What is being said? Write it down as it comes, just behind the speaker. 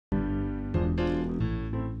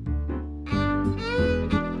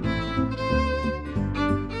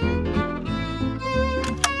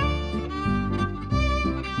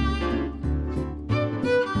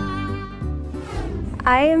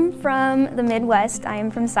I am from the Midwest. I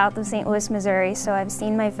am from south of St. Louis, Missouri, so I've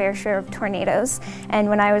seen my fair share of tornadoes. And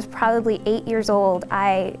when I was probably 8 years old,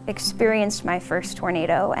 I experienced my first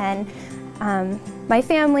tornado. And my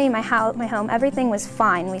family, my home, everything was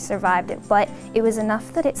fine. We survived it, but it was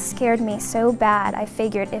enough that it scared me so bad. I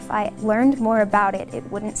figured if I learned more about it, it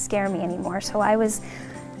wouldn't scare me anymore. So I was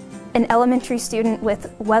an elementary student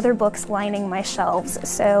with weather books lining my shelves,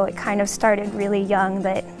 so it kind of started really young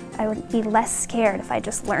that I would be less scared if I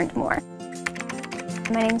just learned more.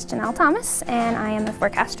 My name is Janel Thomas, and I am the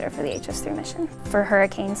forecaster for the HS3 mission for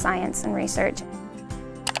hurricane science and research.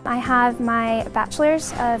 I have my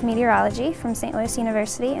bachelor's of meteorology from St. Louis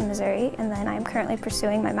University in Missouri, and then I'm currently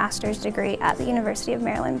pursuing my master's degree at the University of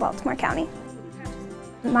Maryland, Baltimore County.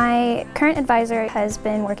 My current advisor has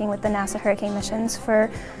been working with the NASA hurricane missions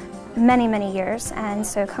for many years, and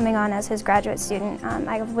so coming on as his graduate student,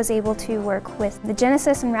 I was able to work with the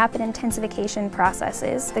genesis and rapid intensification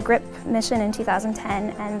processes, the GRIP mission in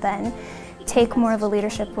 2010, and then take more of a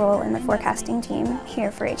leadership role in the forecasting team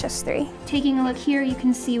here for HS3. Taking a look here, you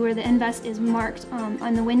can see where the invest is marked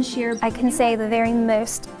on the wind shear. I can say the very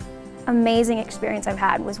most amazing experience I've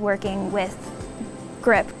had was working with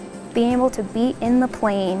GRIP. Being able to be in the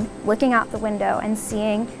plane, looking out the window and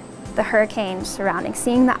seeing the hurricane surrounding,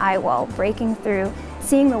 seeing the eye wall breaking through,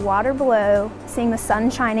 seeing the water below, seeing the sun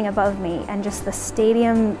shining above me, and just the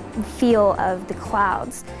stadium feel of the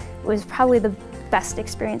clouds was probably the best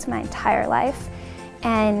experience of my entire life.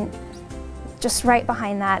 And just right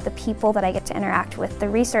behind that, the people that I get to interact with, the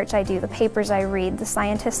research I do, the papers I read, the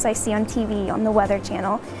scientists I see on TV, on the Weather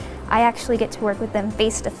Channel, I actually get to work with them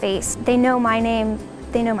face to face. They know my name,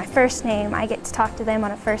 they know my first name, I get to talk to them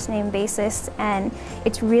on a first name basis, and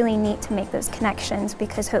it's really neat to make those connections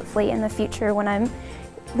because hopefully in the future when I'm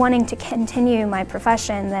wanting to continue my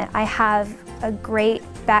profession that I have a great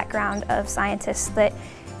background of scientists that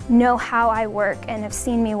know how I work and have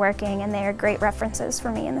seen me working, and they are great references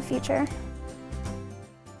for me in the future.